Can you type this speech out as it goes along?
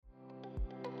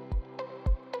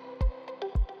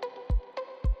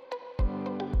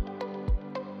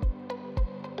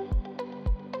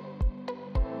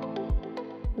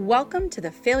Welcome to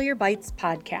the Failure Bites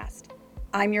podcast.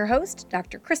 I'm your host,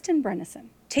 Dr. Kristen Brennison,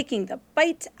 taking the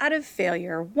bite out of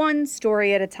failure one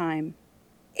story at a time.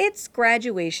 It's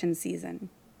graduation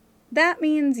season. That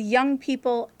means young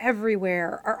people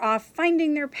everywhere are off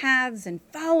finding their paths and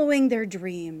following their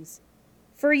dreams.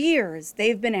 For years,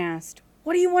 they've been asked,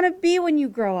 "What do you want to be when you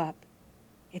grow up?"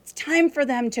 It's time for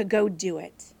them to go do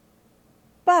it.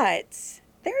 But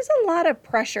there's a lot of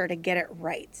pressure to get it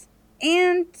right.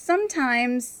 And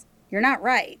sometimes you're not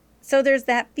right. So there's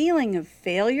that feeling of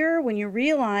failure when you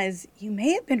realize you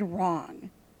may have been wrong.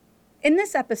 In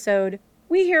this episode,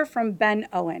 we hear from Ben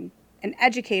Owen, an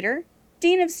educator,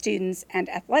 dean of students, and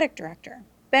athletic director.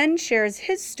 Ben shares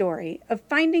his story of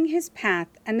finding his path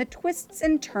and the twists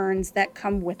and turns that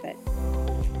come with it.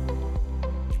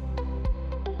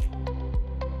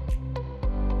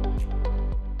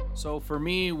 So for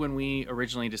me, when we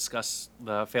originally discussed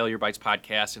the Failure Bites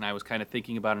podcast and I was kind of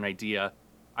thinking about an idea,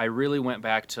 I really went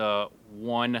back to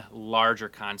one larger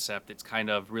concept that's kind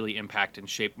of really impacted and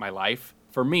shaped my life.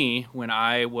 For me, when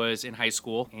I was in high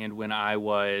school and when I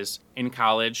was in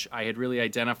college, I had really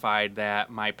identified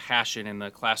that my passion and the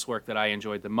classwork that I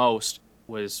enjoyed the most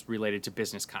was related to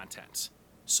business content.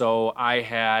 So I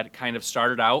had kind of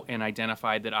started out and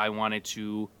identified that I wanted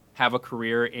to have a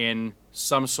career in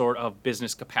some sort of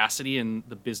business capacity in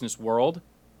the business world.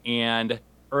 And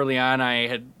early on, I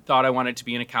had thought I wanted to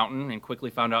be an accountant and quickly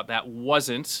found out that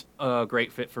wasn't a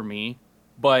great fit for me,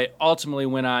 but ultimately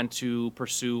went on to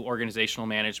pursue organizational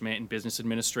management and business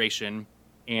administration.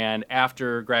 And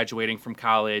after graduating from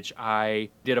college, I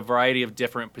did a variety of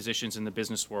different positions in the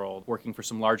business world, working for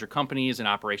some larger companies in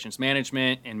operations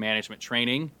management and management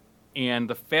training. And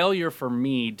the failure for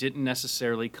me didn't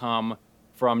necessarily come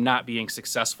from not being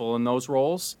successful in those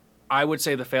roles. I would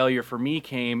say the failure for me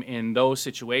came in those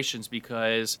situations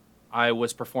because I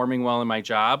was performing well in my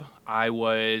job. I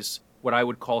was what I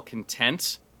would call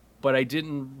content, but I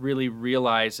didn't really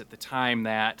realize at the time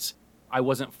that I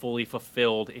wasn't fully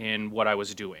fulfilled in what I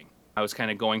was doing. I was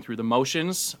kind of going through the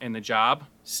motions in the job,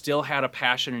 still had a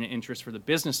passion and interest for the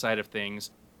business side of things,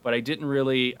 but I didn't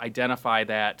really identify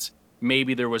that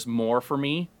maybe there was more for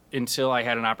me until I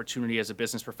had an opportunity as a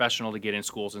business professional to get in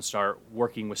schools and start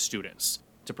working with students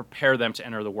to prepare them to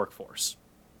enter the workforce.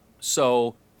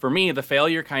 So for me, the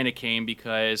failure kind of came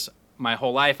because my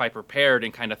whole life I prepared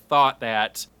and kind of thought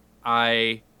that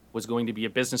I was going to be a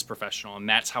business professional, and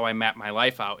that's how I mapped my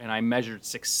life out. And I measured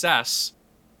success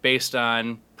based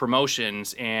on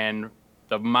promotions and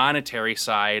the monetary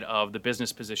side of the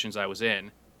business positions I was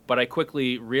in. But I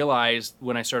quickly realized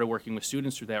when I started working with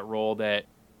students through that role that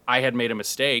I had made a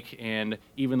mistake, and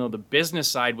even though the business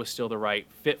side was still the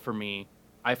right fit for me,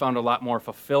 I found a lot more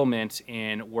fulfillment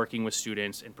in working with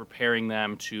students and preparing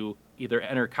them to either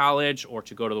enter college or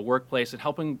to go to the workplace and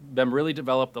helping them really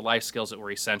develop the life skills that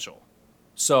were essential.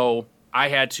 So I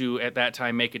had to, at that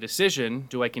time, make a decision.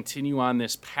 Do I continue on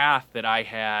this path that I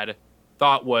had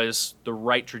thought was the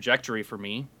right trajectory for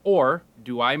me, or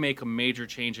do I make a major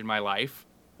change in my life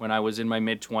when I was in my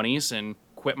mid-20s and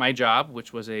quit my job,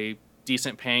 which was a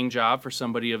decent paying job for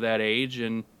somebody of that age,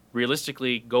 and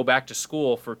realistically go back to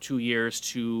school for 2 years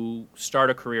to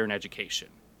start a career in education.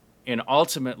 And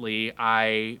ultimately,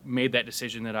 I made that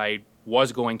decision that I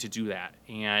was going to do that.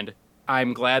 And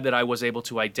I'm glad that I was able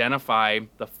to identify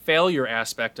the failure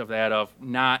aspect of that, of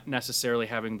not necessarily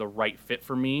having the right fit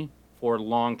for me for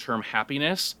long-term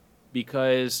happiness,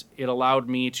 because it allowed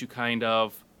me to kind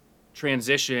of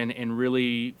transition and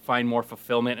really find more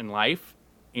fulfillment in life.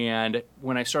 And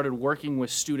when I started working with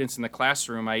students in the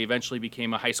classroom, I eventually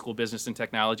became a high school business and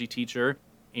technology teacher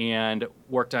and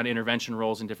worked on intervention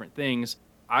roles and different things.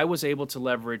 I was able to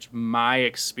leverage my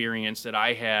experience that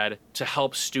I had to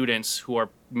help students who are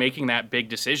making that big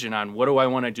decision on what do I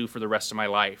want to do for the rest of my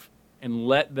life, and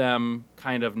let them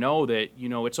kind of know that,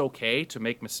 it's okay to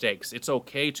make mistakes. It's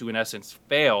okay to, in essence,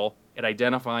 fail at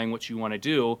identifying what you want to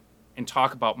do, and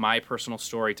talk about my personal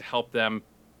story to help them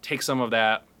take some of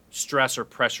that stress or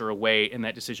pressure away in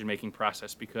that decision-making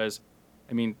process. Because,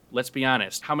 let's be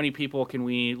honest, how many people can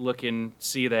we look and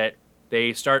see that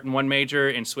they start in one major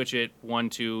and switch it 1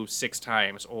 to 6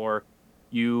 times, or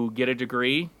you get a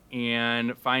degree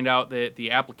and find out that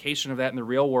the application of that in the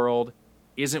real world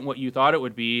isn't what you thought it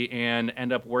would be, and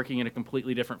end up working in a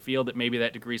completely different field that maybe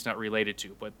that degree is not related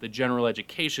to, but the general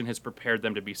education has prepared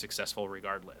them to be successful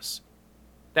regardless.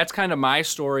 That's kind of my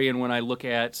story, and when I look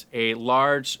at a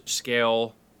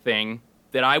large-scale thing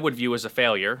that I would view as a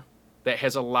failure that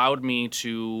has allowed me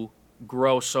to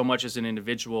grow so much as an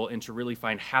individual and to really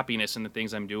find happiness in the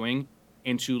things I'm doing,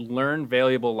 and to learn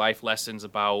valuable life lessons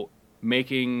about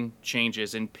making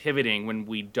changes and pivoting when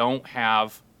we don't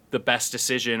have the best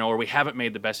decision or we haven't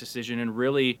made the best decision, and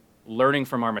really learning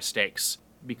from our mistakes,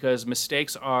 because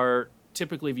mistakes are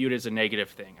typically viewed as a negative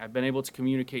thing. I've been able to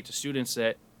communicate to students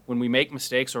that when we make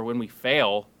mistakes or when we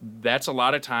fail, that's a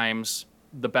lot of times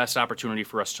the best opportunity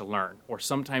for us to learn. Or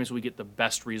sometimes we get the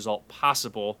best result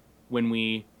possible when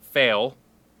we fail.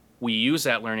 We use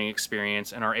that learning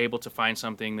experience and are able to find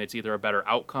something that's either a better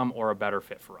outcome or a better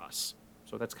fit for us.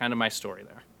 So that's kind of my story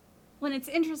there. Well, and it's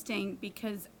interesting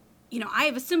because, I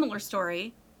have a similar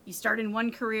story. You start in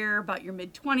one career about your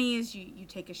mid-20s, you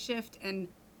take a shift, and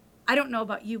I don't know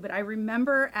about you, but I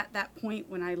remember at that point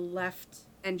when I left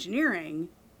engineering,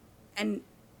 and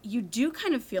you do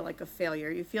kind of feel like a failure.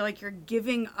 You feel like you're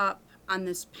giving up on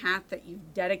this path that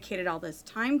you've dedicated all this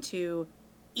time to,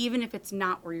 even if it's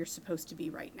not where you're supposed to be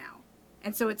right now.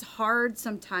 And so it's hard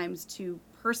sometimes to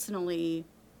personally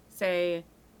say,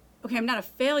 okay, I'm not a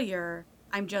failure,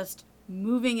 I'm just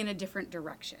moving in a different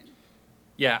direction.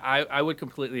 Yeah, I would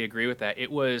completely agree with that.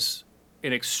 It was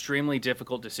an extremely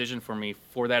difficult decision for me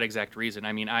for that exact reason.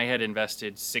 I mean, I had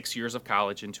invested 6 years of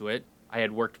college into it. I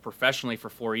had worked professionally for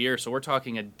 4 years. So we're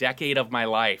talking a decade of my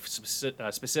life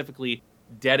specifically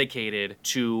dedicated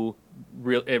to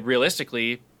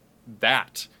realistically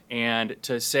that. And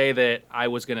to say that I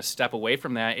was going to step away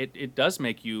from that, it does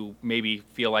make you maybe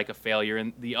feel like a failure.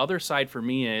 And the other side for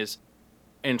me is,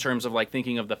 in terms of like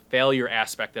thinking of the failure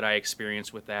aspect that I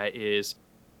experienced with that, is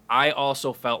I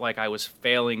also felt like I was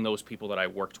failing those people that I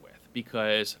worked with,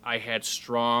 because I had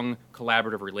strong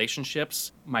collaborative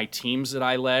relationships. My teams that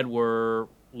I led were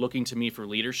looking to me for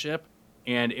leadership,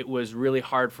 and it was really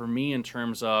hard for me in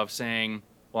terms of saying,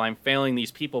 well, I'm failing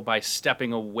these people by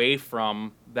stepping away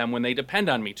from them when they depend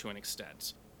on me to an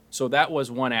extent. So that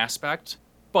was one aspect.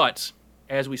 But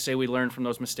as we say, we learn from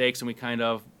those mistakes and we kind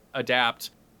of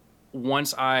adapt.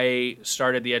 Once I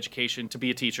started the education to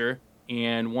be a teacher,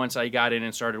 and once I got in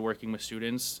and started working with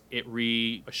students, it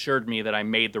reassured me that I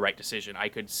made the right decision. I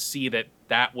could see that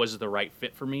that was the right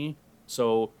fit for me.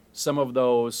 So some of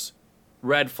those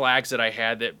red flags that I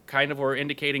had that kind of were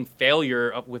indicating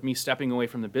failure with me stepping away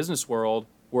from the business world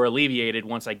were alleviated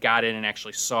once I got in and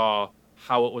actually saw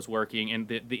how it was working and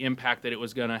the impact that it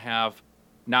was going to have,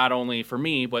 not only for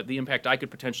me, but the impact I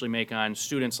could potentially make on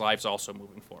students' lives also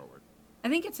moving forward. I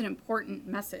think it's an important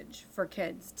message for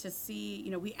kids to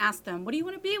see, we ask them, what do you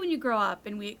want to be when you grow up?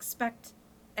 And we expect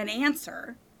an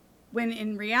answer, when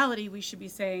in reality, we should be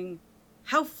saying,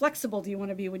 how flexible do you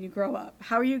want to be when you grow up?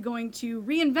 How are you going to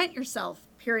reinvent yourself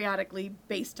periodically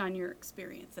based on your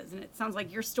experiences? And it sounds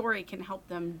like your story can help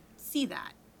them see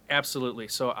that. Absolutely.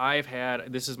 So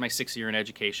this is my 6th year in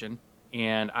education,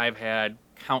 and I've had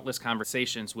countless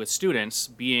conversations with students,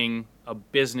 being a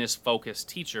business-focused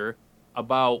teacher,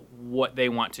 about what they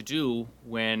want to do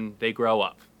when they grow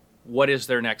up. What is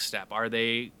their next step? Are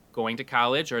they going to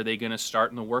college? Are they going to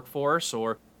start in the workforce?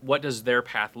 Or what does their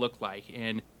path look like?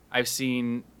 And I've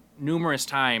seen numerous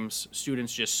times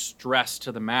students just stress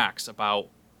to the max about,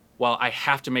 well, I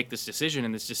have to make this decision,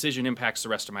 and this decision impacts the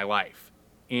rest of my life.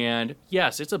 And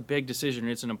yes, it's a big decision.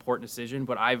 It's an important decision,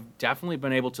 but I've definitely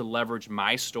been able to leverage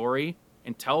my story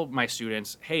and tell my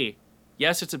students, hey,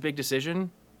 yes, it's a big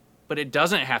decision, but it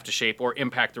doesn't have to shape or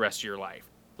impact the rest of your life.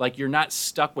 Like, you're not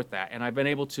stuck with that. And I've been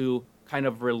able to kind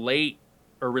of relay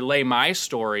my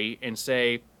story and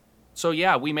say, so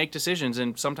yeah, we make decisions,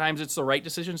 and sometimes it's the right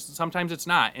decision, sometimes it's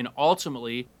not. And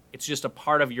ultimately, it's just a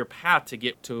part of your path to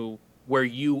get to where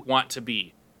you want to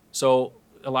be. So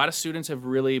a lot of students have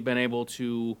really been able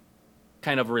to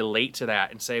kind of relate to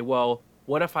that and say, well,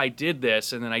 what if I did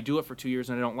this and then I do it for 2 years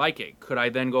and I don't like it? Could I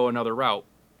then go another route?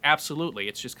 Absolutely.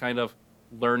 It's just kind of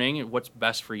learning what's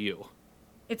best for you.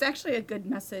 It's actually a good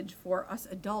message for us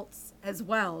adults as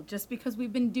well. Just because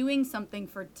we've been doing something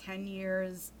for 10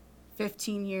 years,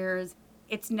 15 years,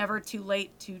 it's never too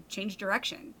late to change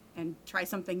direction and try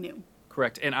something new.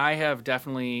 Correct. And I have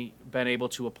definitely been able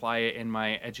to apply it in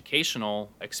my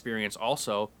educational experience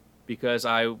also, because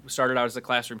I started out as a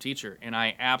classroom teacher, and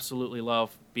I absolutely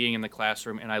love being in the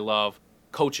classroom, and I love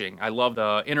coaching. I love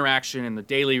the interaction and the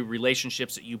daily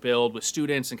relationships that you build with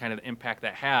students and kind of the impact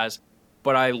that has.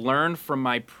 But I learned from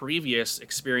my previous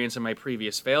experience and my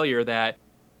previous failure that,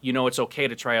 it's okay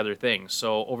to try other things.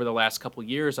 So over the last couple of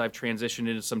years, I've transitioned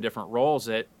into some different roles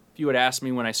that, if you had asked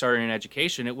me when I started in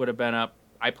education, it would have been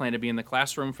I plan to be in the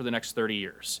classroom for the next 30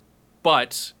 years.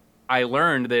 But I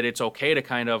learned that it's okay to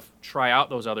kind of try out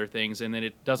those other things, and that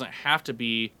it doesn't have to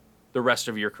be the rest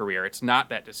of your career. It's not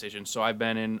that decision. So I've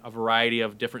been in a variety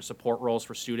of different support roles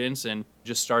for students, and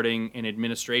just starting an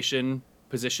administration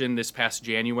position this past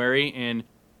January. And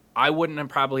I wouldn't have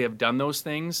probably have done those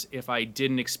things if I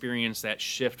didn't experience that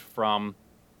shift from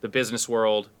the business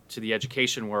world to the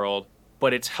education world,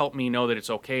 but it's helped me know that it's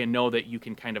okay and know that you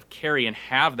can kind of carry and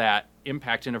have that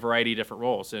impact in a variety of different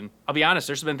roles. And I'll be honest,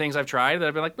 there's been things I've tried that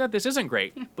I've been like, this isn't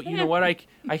great. But you know what? I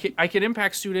can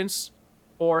impact students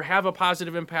or have a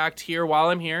positive impact here while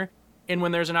I'm here. And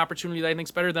when there's an opportunity that I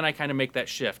think's better, then I kind of make that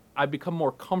shift. I've become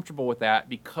more comfortable with that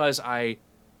because I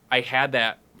had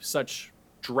that such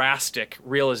drastic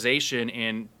realization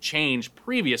and change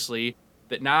previously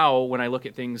that now when I look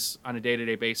at things on a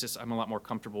day-to-day basis, I'm a lot more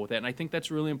comfortable with it. And I think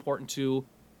that's really important to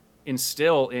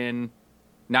instill in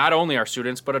not only our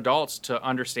students, but adults to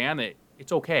understand that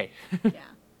it's okay. Yeah.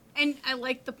 And I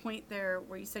like the point there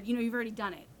where you said, you've already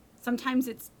done it. Sometimes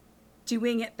it's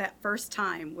doing it that first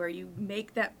time where you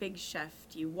make that big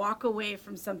shift, you walk away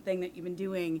from something that you've been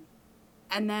doing,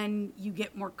 and then you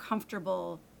get more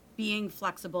comfortable being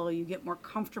flexible. You get more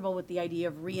comfortable with the idea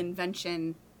of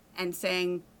reinvention and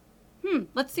saying,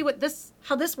 let's see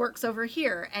how this works over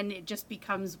here. And it just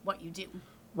becomes what you do.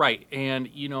 Right. And,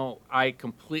 I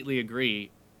completely agree.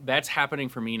 That's happening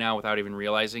for me now without even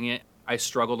realizing it. I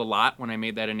struggled a lot when I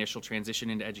made that initial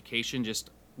transition into education, just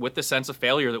with the sense of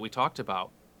failure that we talked about.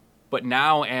 But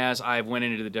now as I've went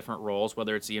into the different roles,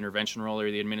 whether it's the intervention role or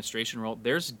the administration role,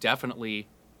 there's definitely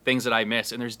things that I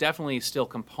miss. And there's definitely still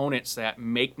components that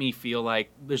make me feel like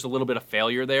there's a little bit of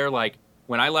failure there. Like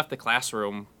when I left the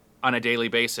classroom on a daily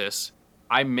basis,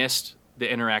 I missed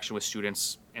the interaction with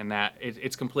students, and that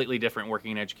it's completely different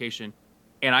working in education.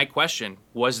 And I questioned,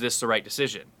 was this the right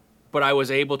decision? But I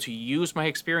was able to use my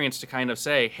experience to kind of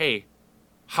say, hey,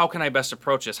 how can I best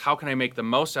approach this? How can I make the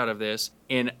most out of this?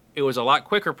 And it was a lot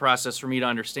quicker process for me to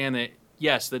understand that,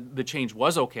 yes, the change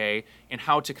was okay, and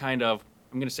how to kind of,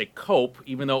 I'm going to say cope,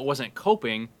 even though it wasn't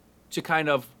coping, to kind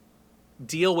of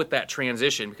deal with that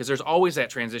transition, because there's always that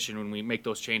transition when we make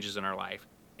those changes in our life.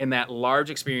 And that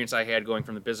large experience I had going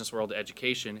from the business world to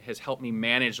education has helped me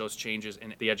manage those changes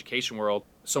in the education world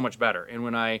so much better. And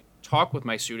when I talk with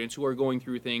my students who are going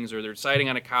through things, or they're deciding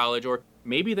on a college, or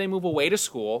maybe they move away to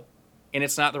school and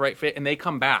it's not the right fit and they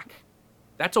come back,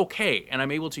 that's okay. And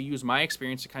I'm able to use my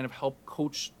experience to kind of help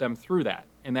coach them through that.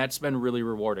 And that's been really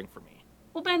rewarding for me.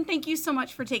 Well, Ben, thank you so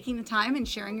much for taking the time and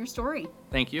sharing your story.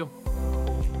 Thank you.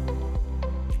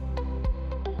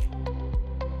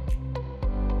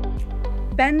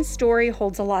 Ben's story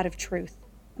holds a lot of truth.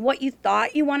 What you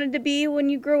thought you wanted to be when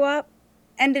you grew up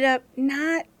ended up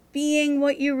not being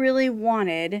what you really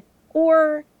wanted,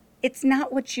 or it's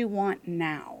not what you want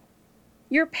now.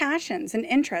 Your passions and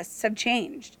interests have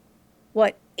changed.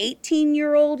 What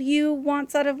 18-year-old you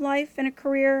wants out of life and a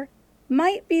career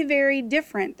might be very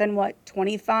different than what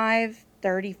 25,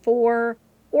 34,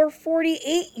 or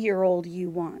 48-year-old you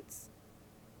wants.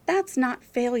 That's not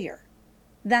failure.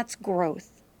 That's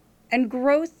growth. And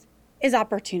growth is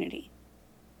opportunity.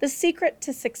 The secret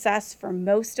to success for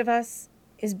most of us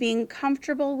is being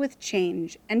comfortable with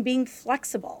change and being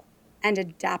flexible and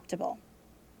adaptable.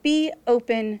 Be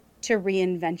open to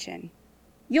reinvention.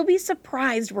 You'll be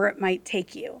surprised where it might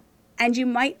take you, and you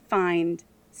might find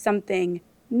something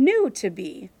new to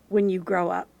be when you grow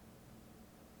up.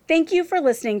 Thank you for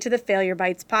listening to the Failure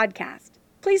Bites podcast.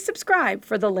 Please subscribe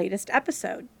for the latest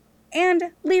episode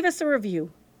and leave us a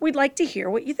review. We'd like to hear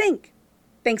what you think.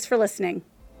 Thanks for listening.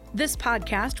 This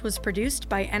podcast was produced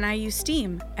by NIU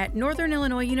STEAM at Northern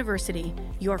Illinois University.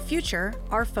 Your future,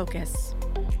 our focus.